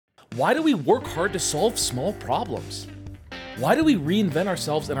Why do we work hard to solve small problems? Why do we reinvent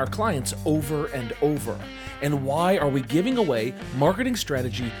ourselves and our clients over and over? And why are we giving away marketing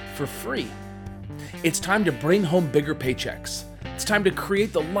strategy for free? It's time to bring home bigger paychecks. It's time to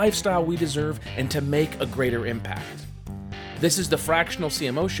create the lifestyle we deserve and to make a greater impact. This is the Fractional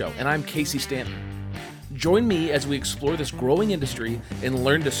CMO Show, and I'm Casey Stanton. Join me as we explore this growing industry and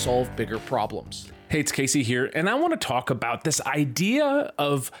learn to solve bigger problems. Hey, it's Casey here, and I want to talk about this idea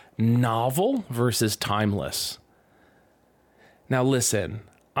of novel versus timeless. Now listen,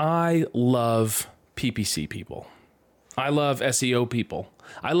 I love PPC people. I love SEO people.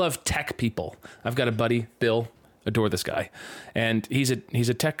 I love tech people. I've got a buddy, Bill, adore this guy, and he's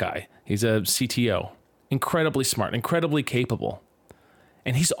a tech guy. He's a CTO, incredibly smart, incredibly capable,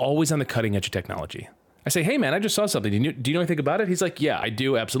 and he's always on the cutting edge of technology. I say, hey man, I just saw something. Do you know anything about it? He's like, yeah, I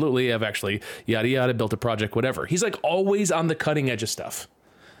do, absolutely. I've actually yada yada built a project, whatever. He's like always on the cutting edge of stuff.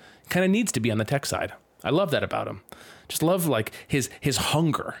 Kind of needs to be on the tech side. I love that about him. Just love like his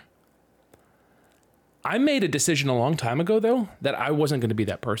hunger. I made a decision a long time ago though that I wasn't going to be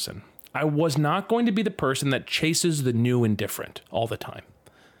that person. I was not going to be the person that chases the new and different all the time.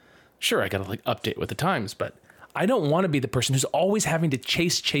 Sure, I got to like update with the times, but I don't want to be the person who's always having to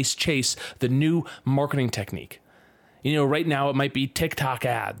chase the new marketing technique. You know, right now it might be TikTok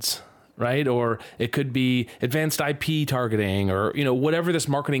ads, right? Or it could be advanced IP targeting or, you know, whatever this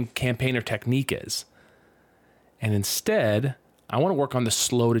marketing campaign or technique is. And instead, I want to work on the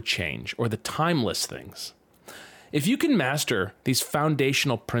slow to change or the timeless things. If you can master these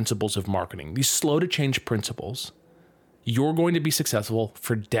foundational principles of marketing, these slow to change principles, you're going to be successful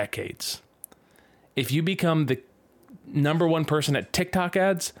for decades. If you become the number one person at TikTok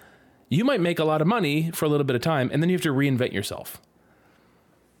ads, you might make a lot of money for a little bit of time, and then you have to reinvent yourself.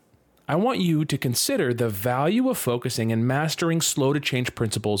 I want you to consider the value of focusing and mastering slow to change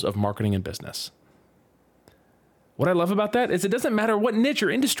principles of marketing and business. What I love about that is it doesn't matter what niche or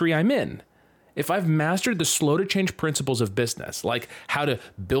industry I'm in. If I've mastered the slow to change principles of business, like how to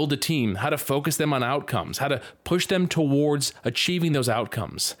build a team, how to focus them on outcomes, how to push them towards achieving those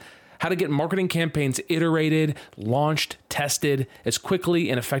outcomes, how to get marketing campaigns iterated, launched, tested as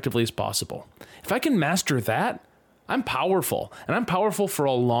quickly and effectively as possible. If I can master that, I'm powerful, and I'm powerful for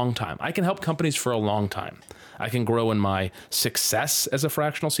a long time. I can help companies for a long time. I can grow in my success as a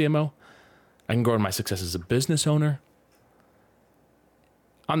fractional CMO. I can grow in my success as a business owner.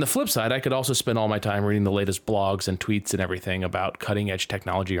 On the flip side, I could also spend all my time reading the latest blogs and tweets and everything about cutting edge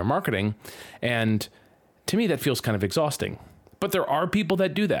technology or marketing. And to me, that feels kind of exhausting. But there are people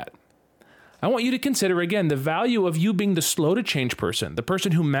that do that. I want you to consider, again, the value of you being the slow to change person, the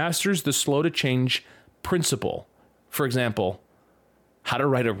person who masters the slow to change principle. For example, how to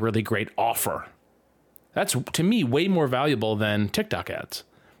write a really great offer. That's, to me, way more valuable than TikTok ads.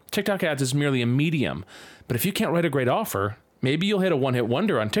 TikTok ads is merely a medium, but if you can't write a great offer, maybe you'll hit a one-hit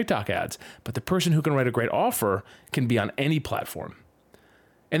wonder on TikTok ads, but the person who can write a great offer can be on any platform.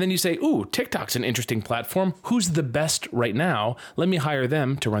 And then you say, ooh, TikTok's an interesting platform. Who's the best right now? Let me hire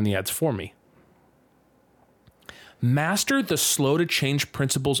them to run the ads for me. Master the slow to change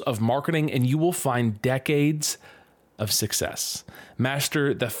principles of marketing and you will find decades of success.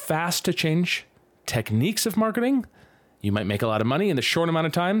 Master the fast to change techniques of marketing. You might make a lot of money in the short amount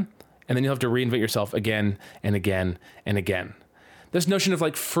of time, and then you'll have to reinvent yourself again and again and again. This notion of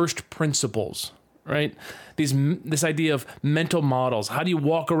like first principles, right? This idea of mental models. How do you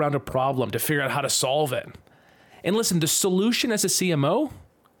walk around a problem to figure out how to solve it? And listen, the solution as a CMO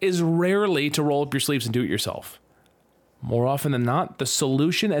is rarely to roll up your sleeves and do it yourself. More often than not, the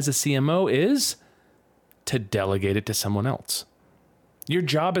solution as a CMO is to delegate it to someone else. Your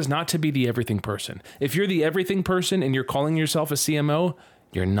job is not to be the everything person. If you're the everything person and you're calling yourself a CMO,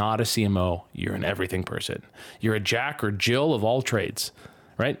 you're not a CMO, you're an everything person. You're a Jack or Jill of all trades,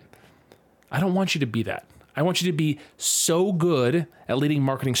 right? I don't want you to be that. I want you to be so good at leading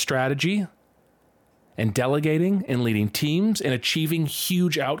marketing strategy and delegating and leading teams and achieving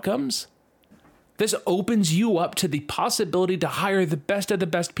huge outcomes. This opens you up to the possibility to hire the best of the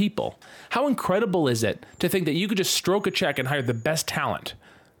best people. How incredible is it to think that you could just stroke a check and hire the best talent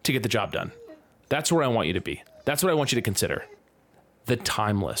to get the job done? That's where I want you to be. That's what I want you to consider. The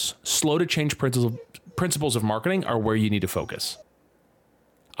timeless, slow to change principles of marketing are where you need to focus.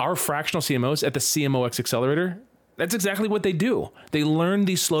 Our fractional CMOs at the CMOX Accelerator, that's exactly what they do. They learn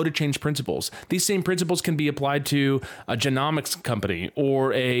these slow to change principles. These same principles can be applied to a genomics company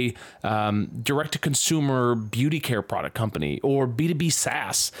or a direct-to-consumer beauty care product company or B2B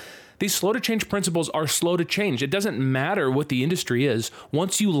SaaS. These slow to change principles are slow to change. It doesn't matter what the industry is.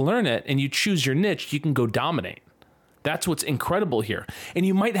 Once you learn it and you choose your niche, you can go dominate. That's what's incredible here. And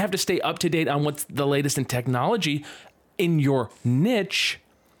you might have to stay up to date on what's the latest in technology in your niche,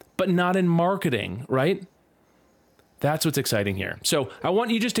 but not in marketing, right? That's what's exciting here. So I want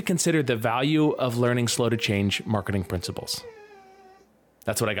you just to consider the value of learning slow to change marketing principles.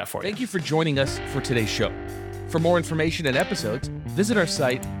 That's what I got for you. Thank you for joining us for today's show. For more information and episodes, visit our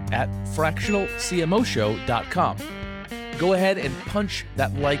site at fractionalcmoshow.com. Go ahead and punch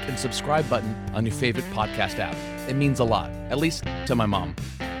that like and subscribe button on your favorite podcast app. It means a lot, at least to my mom.